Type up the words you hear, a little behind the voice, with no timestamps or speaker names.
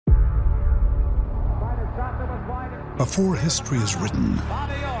Before history is written,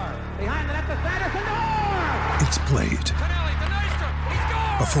 it's played.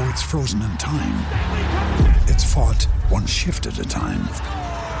 Before it's frozen in time, it's fought one shift at a time.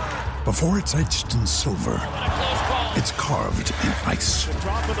 Before it's etched in silver, it's carved in ice.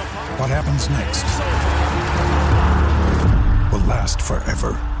 What happens next will last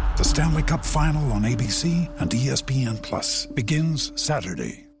forever. The Stanley Cup Final on ABC and ESPN Plus begins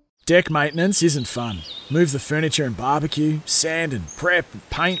Saturday. Deck maintenance isn't fun. Move the furniture and barbecue, sand and prep,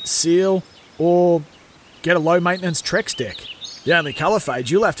 paint, seal, or get a low-maintenance Trex deck. The only colour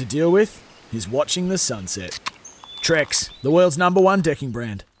fade you'll have to deal with is watching the sunset. Trex, the world's #1 decking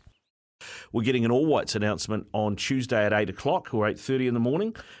brand. We're getting an All Whites announcement on Tuesday at 8 o'clock or 8:30 in the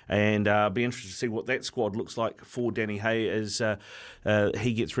morning, and be interested to see what that squad looks like for Danny Hay as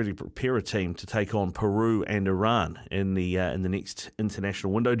he gets ready to prepare a team to take on Peru and Iran in the next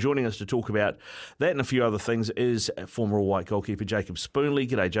international window. Joining us to talk about that and a few other things is former All White goalkeeper Jacob Spoonley.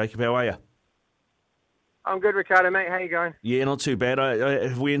 G'day, Jacob. How are you? I'm good, Ricardo, mate. How you going? Yeah, not too bad.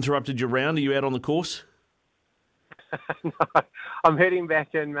 Have we interrupted your round? Are you out on the course? No, I'm heading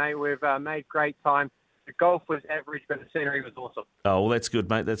back in, mate. We've made great time. The golf was average, but the scenery was awesome. Oh, well, that's good,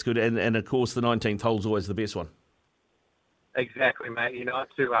 mate. That's good. And of course, the 19th hole's always the best one. Exactly, mate. You know it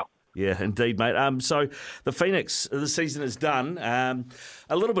too well. Yeah, indeed, mate. So the Phoenix, the season is done. A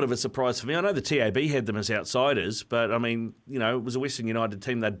little bit of a surprise for me. I know the TAB had them as outsiders, but I mean, you know, it was a Western United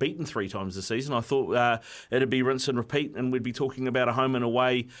team they'd beaten 3 times this season. I thought it'd be rinse and repeat, and we'd be talking about a home and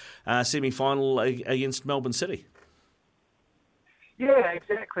away semi-final against Melbourne City. Yeah,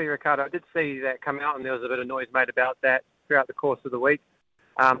 exactly, Ricardo. I did see that come out, and there was a bit of noise made about that throughout the course of the week.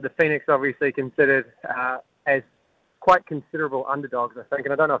 The Phoenix obviously considered as quite considerable underdogs, I think,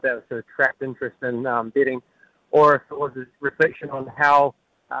 and I don't know if that was to attract interest in betting or if it was a reflection on how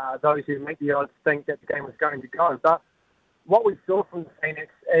those who make the odds think that the game was going to go. But what we saw from the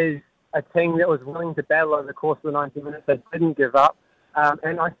Phoenix is a team that was willing to battle over the course of the 90 minutes. They didn't give up.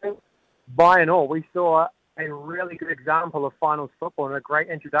 And I think, by and all, we saw a really good example of finals football and a great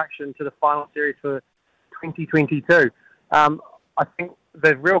introduction to the final series for 2022. I think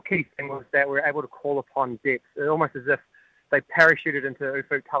the real key thing was that we were able to call upon depth. It's almost as if they parachuted into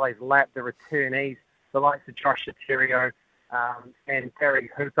Ufuk Tale's lap, the returnees, the likes of Josh Sotirio and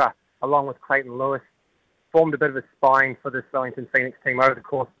Gary Hooper, along with Clayton Lewis, formed a bit of a spine for this Wellington Phoenix team over the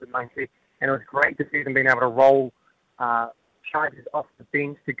course of the 90. And it was great to see them being able to roll charges off the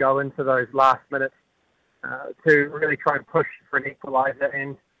bench to go into those last minutes to really try and push for an equaliser.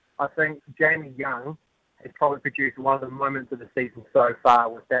 And I think Jamie Young has probably produced one of the moments of the season so far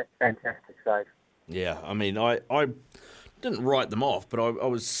with that fantastic save. Yeah, I mean, I didn't write them off, but I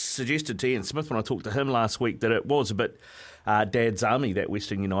was suggested to Ian Smith when I talked to him last week that it was a bit Dad's Army, that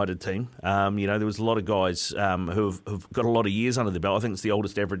Western United team. You know, there was a lot of guys who've got a lot of years under the belt. I think it's the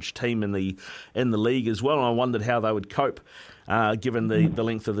oldest average team in the league as well, and I wondered how they would cope given the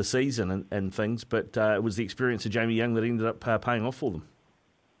length of the season and things. But it was the experience of Jamie Young that ended up paying off for them.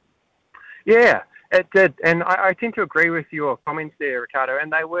 Yeah, it did. And I tend to agree with your comments there, Ricardo.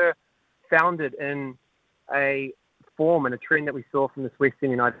 And they were founded in a form and a trend that we saw from this Western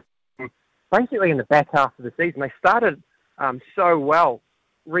United team basically in the back half of the season. They started so well,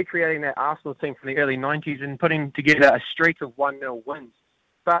 recreating that Arsenal team from the early 90s and putting together a streak of 1-0 wins.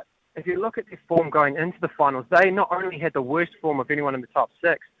 But if you look at their form going into the finals, they not only had the worst form of anyone in the top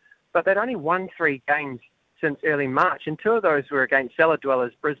 6, but they'd only won 3 games since early March, and 2 of those were against cellar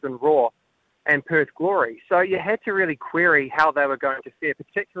dwellers Brisbane Roar and Perth Glory. So you had to really query how they were going to fare,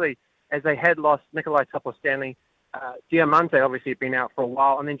 particularly as they had lost Nikolai Topor-Stanley. Diamante obviously had been out for a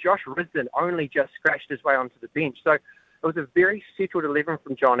while, and then Josh Risdon only just scratched his way onto the bench. So it was a very settled 11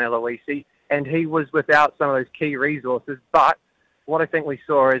 from John Aloisi, and he was without some of those key resources. But what I think we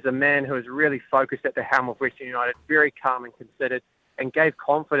saw is a man who was really focused at the helm of Western United, very calm and considered, and gave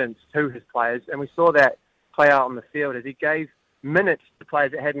confidence to his players. And we saw that play out on the field as he gave minutes to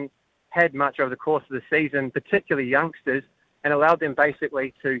players that hadn't had much over the course of the season, particularly youngsters, and allowed them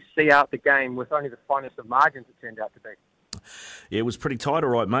basically to see out the game with only the finest of margins it turned out to be. Yeah, it was pretty tight, all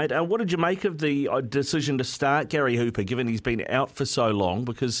right, mate. What did you make of the decision to start Gary Hooper, given he's been out for so long?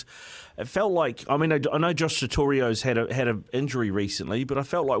 Because it felt like, I mean, I know Josh Sotorio's had an injury recently, but I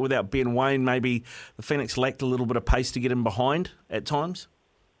felt like without Ben Waine, maybe the Phoenix lacked a little bit of pace to get him behind at times.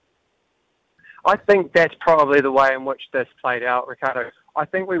 I think that's probably the way in which this played out, Ricardo. I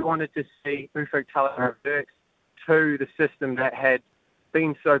think we wanted to see Ufuk Tale revert to the system that had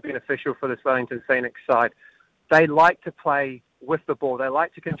been so beneficial for this Wellington Phoenix side. They like to play with the ball. They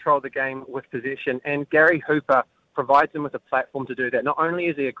like to control the game with possession. And Gary Hooper provides them with a platform to do that. Not only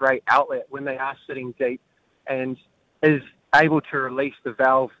is he a great outlet when they are sitting deep and is able to release the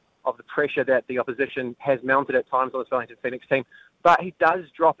valve of the pressure that the opposition has mounted at times on the Wellington Phoenix team. But he does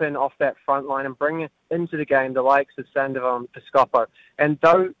drop in off that front line and bring into the game the likes of Sandoval Piscopo. And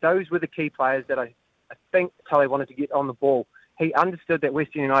those were the key players that I think Tully wanted to get on the ball. He understood that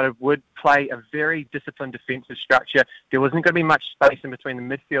Western United would play a very disciplined defensive structure. There wasn't going to be much space in between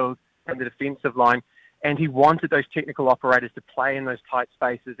the midfield and the defensive line. And he wanted those technical operators to play in those tight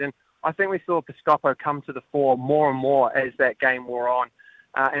spaces. And I think we saw Piscopo come to the fore more and more as that game wore on.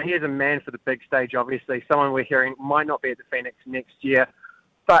 And he is a man for the big stage, obviously. Someone we're hearing might not be at the Phoenix next year.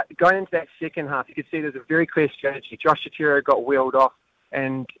 But going into that second half, you could see there's a very clear strategy. Josh Shatiro got wheeled off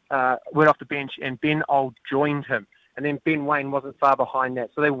the bench, and Ben Old joined him. And then Ben Waine wasn't far behind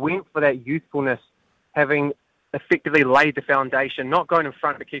that. So they went for that youthfulness, having effectively laid the foundation, not going in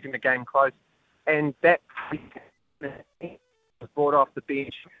front but keeping the game close. And that was brought off the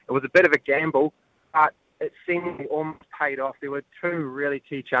bench. It was a bit of a gamble, but it seemingly almost paid off. There were two really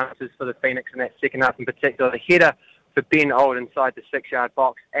key chances for the Phoenix in that second half, in particular. The header for Ben Old inside the 6-yard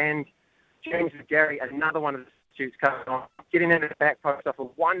box, and James McGarry, another one of the substitutes coming on, getting in the back post off a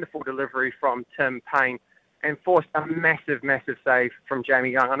wonderful delivery from Tim Payne, and forced a massive, massive save from Jamie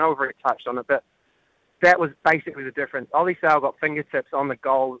Young. I know we've already touched on it, but that was basically the difference. Ollie Sale got fingertips on the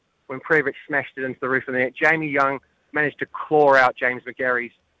goal when Previc smashed it into the roof of the net. Jamie Young managed to claw out James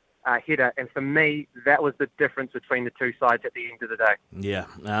McGarry's header, and for me, that was the difference between the two sides at the end of the day. Yeah,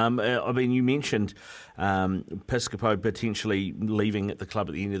 I mean, you mentioned Piscopo potentially leaving at the club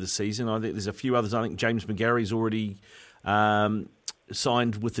at the end of the season. I think there's a few others. I think James McGarry's already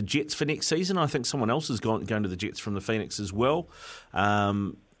signed with the Jets for next season. I think someone else is going to the Jets from the Phoenix as well.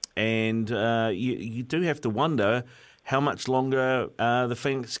 And you do have to wonder how much longer the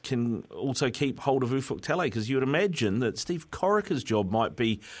Phoenix can also keep hold of Ufuk Talay, because you would imagine that Steve Corica's job might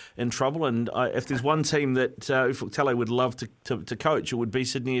be in trouble, and if there's one team that Ufuk Talay would love to coach, it would be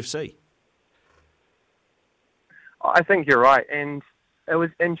Sydney FC. I think you're right, and it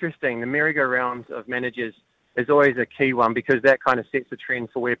was interesting. The merry-go-round of managers is always a key one, because that kind of sets the trend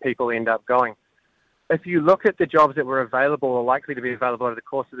for where people end up going. If you look at the jobs that were available or likely to be available over the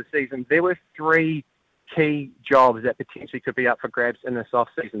course of the season, there were three key jobs that potentially could be up for grabs in this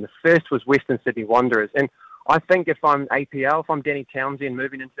off-season. The first was Western Sydney Wanderers. And I think if I'm APL, if I'm Danny Townsend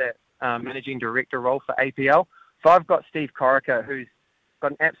moving into that managing director role for APL, if I've got Steve Corica, who's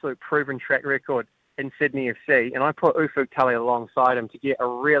got an absolute proven track record in Sydney FC, and I put Ufuk Talay alongside him to get a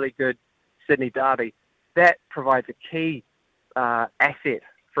really good Sydney derby, that provides a key asset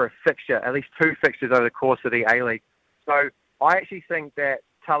for a fixture, at least two fixtures over the course of the A-League. So I actually think that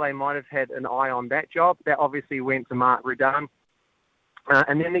Talay might have had an eye on that job. That obviously went to Mark Rudan.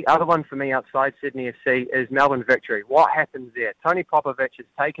 And then the other one for me outside Sydney FC is Melbourne Victory. What happens there? Tony Popovich has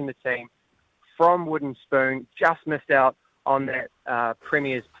taken the team from Wooden Spoon, just missed out on that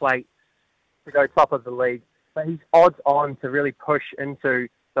Premier's plate to go top of the league. But he's odds on to really push into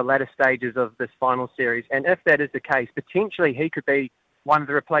the latter stages of this final series. And if that is the case, potentially he could be one of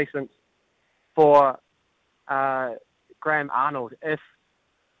the replacements for Graham Arnold if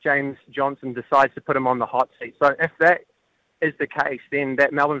James Johnson decides to put him on the hot seat. So if that is the case, then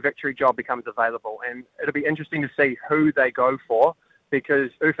that Melbourne Victory job becomes available. And it'll be interesting to see who they go for, because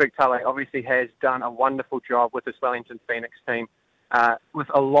Ufuk Talay obviously has done a wonderful job with this Wellington Phoenix team, with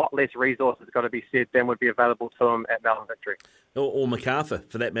a lot less resources, got to be said, than would be available to him at Melbourne Victory. Or MacArthur,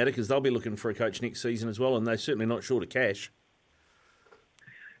 for that matter, because they'll be looking for a coach next season as well, and they're certainly not short of cash.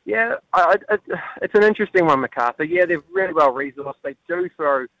 Yeah, it's an interesting one, MacArthur. Yeah, they're really well resourced. They do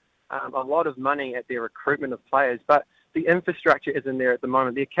throw a lot of money at their recruitment of players, but the infrastructure isn't there at the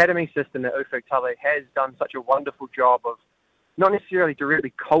moment. The academy system that Ufuk Talay has done such a wonderful job of not necessarily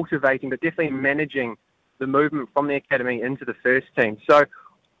directly cultivating, but definitely managing the movement from the academy into the first team. So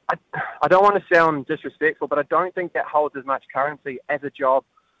I don't want to sound disrespectful, but I don't think that holds as much currency as a job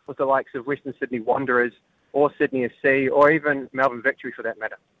with the likes of Western Sydney Wanderers or Sydney FC, or even Melbourne Victory for that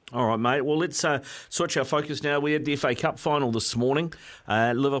matter. All right, mate. Well, let's switch our focus now. We had the FA Cup final this morning,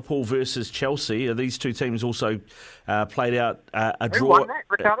 Liverpool versus Chelsea. These two teams also played out a draw. Who won that,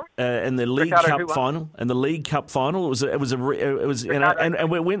 Ricardo? In the League Cup final. In the League Cup final, it was and it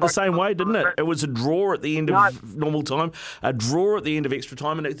went the same way, didn't it? It was a draw at the end of normal time, a draw at the end of extra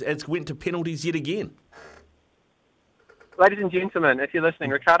time, and it went to penalties yet again. Ladies and gentlemen, if you're listening,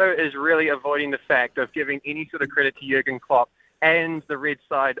 Ricardo is really avoiding the fact of giving any sort of credit to Jurgen Klopp and the red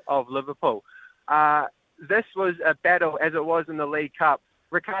side of Liverpool. This was a battle as it was in the League Cup.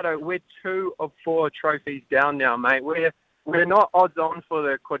 Ricardo, we're 2 of 4 trophies down now, mate. We're not odds on for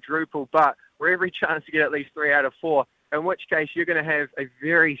the quadruple, but we're every chance to get at least 3 out of 4, in which case you're going to have a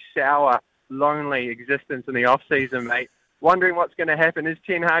very sour lonely existence in the off-season, mate, wondering what's going to happen. Is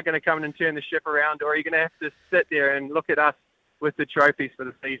Ten Hag going to come in and turn the ship around, or are you going to have to sit there and look at us with the trophies for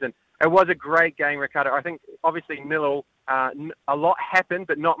the season? It was a great game, Ricardo. I think, obviously, 0-0, a lot happened,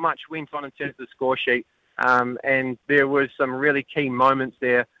 but not much went on in terms of the score sheet. And there was some really key moments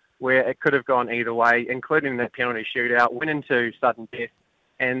there where it could have gone either way, including the penalty shootout, went into sudden death,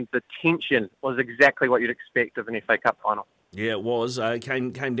 and the tension was exactly what you'd expect of an FA Cup final. Yeah, it was.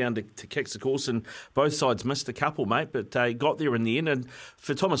 Came down to kicks, of course, and both sides missed a couple, mate, but got there in the end. And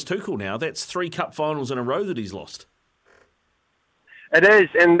for Thomas Tuchel now, that's 3 cup finals in a row that he's lost. It is,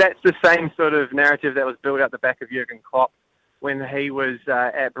 and that's the same sort of narrative that was built out the back of Jurgen Klopp when he was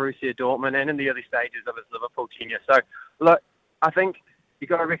at Borussia Dortmund and in the early stages of his Liverpool tenure. So, look, I think you've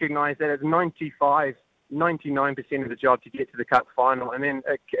got to recognise that it's 99% of the job to get to the cup final, and then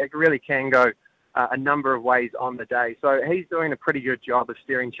it really can go a number of ways on the day. So he's doing a pretty good job of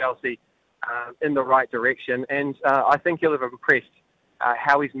steering Chelsea in the right direction, and I think he'll have impressed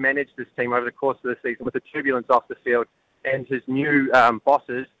how he's managed this team over the course of the season with the turbulence off the field and his new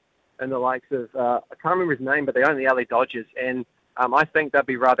bosses and the likes of, I can't remember his name, but they own the LA Dodgers, and I think they'll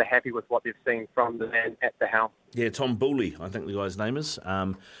be rather happy with what they've seen from the man at the helm. Yeah, Tom Boehly, I think the guy's name is.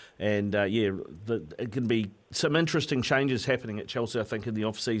 It can be some interesting changes happening at Chelsea, I think, in the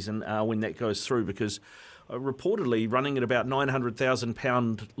off-season when that goes through, because reportedly running at about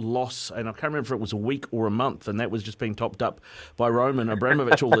 £900,000 loss, and I can't remember if it was a week or a month, and that was just being topped up by Roman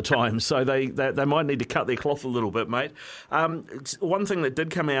Abramovich all the time. So they might need to cut their cloth a little bit, mate. One thing that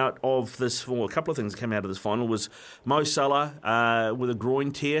did come out of this, well, a couple of things that came out of this final was Mo Salah with a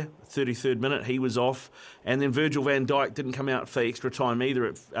groin tear, 33rd minute, he was off, and then Virgil van Dijk didn't come out for extra time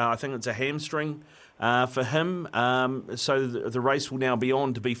either. I think it's a hamstring for him. So the race will now be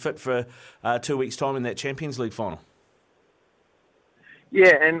on to be fit for 2 weeks' time in that Champions League final.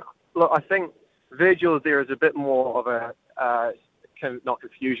 Yeah, and look, I think Virgil, there is a bit more of a, not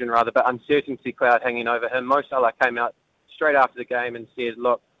confusion rather, but uncertainty cloud hanging over him. Mo Salah came out straight after the game and said,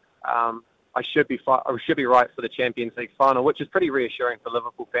 look, I should be right for the Champions League final, which is pretty reassuring for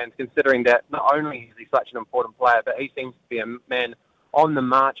Liverpool fans, considering that not only is he such an important player, but he seems to be a man on the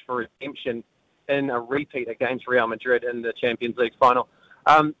march for redemption in a repeat against Real Madrid in the Champions League final.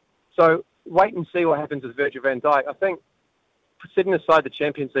 So wait and see what happens with Virgil van Dijk. I think, setting aside the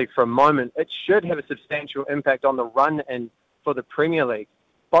Champions League for a moment, it should have a substantial impact on the run-in for the Premier League.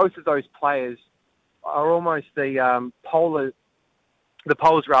 Both of those players are almost the poles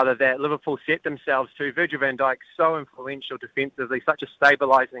that Liverpool set themselves to. Virgil van Dijk, so influential defensively, such a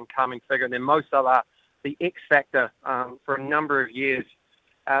stabilising and calming figure. And then Mo Salah, the X-factor for a number of years.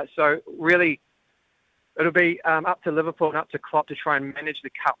 So really, it'll be up to Liverpool and up to Klopp to try and manage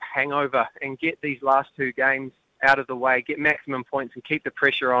the cup hangover and get these last 2 games out of the way, get maximum points and keep the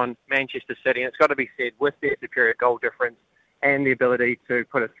pressure on Manchester City. And it's got to be said, with their superior goal difference and the ability to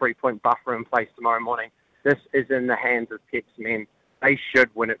put a 3-point buffer in place tomorrow morning, this is in the hands of Pep's men. They should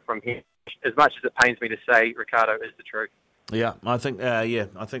win it from here. As much as it pains me to say, Ricardo, is the truth. Yeah, I think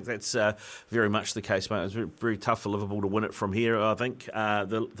that's very much the case, mate. It's very, very tough for Liverpool to win it from here, I think,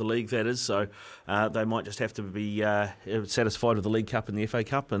 the league, that is. So they might just have to be satisfied with the League Cup and the FA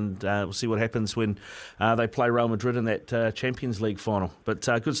Cup, and we'll see what happens when they play Real Madrid in that Champions League final. But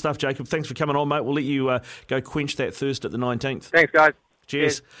good stuff, Jacob. Thanks for coming on, mate. We'll let you go quench that thirst at the 19th. Thanks, guys.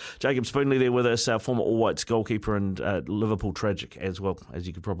 Cheers. Jacob Spoonley there with us, former All Whites goalkeeper and Liverpool tragic as well, as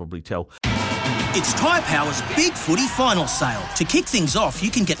you could probably tell. It's Tyre Power's Big Footy Final Sale. To kick things off, you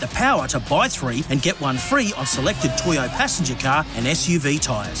can get the power to buy 3 and get 1 free on selected Toyo passenger car and SUV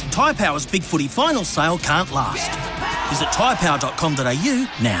tyres. Tyre Power's Big Footy Final Sale can't last. Visit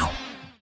tyrepower.com.au now.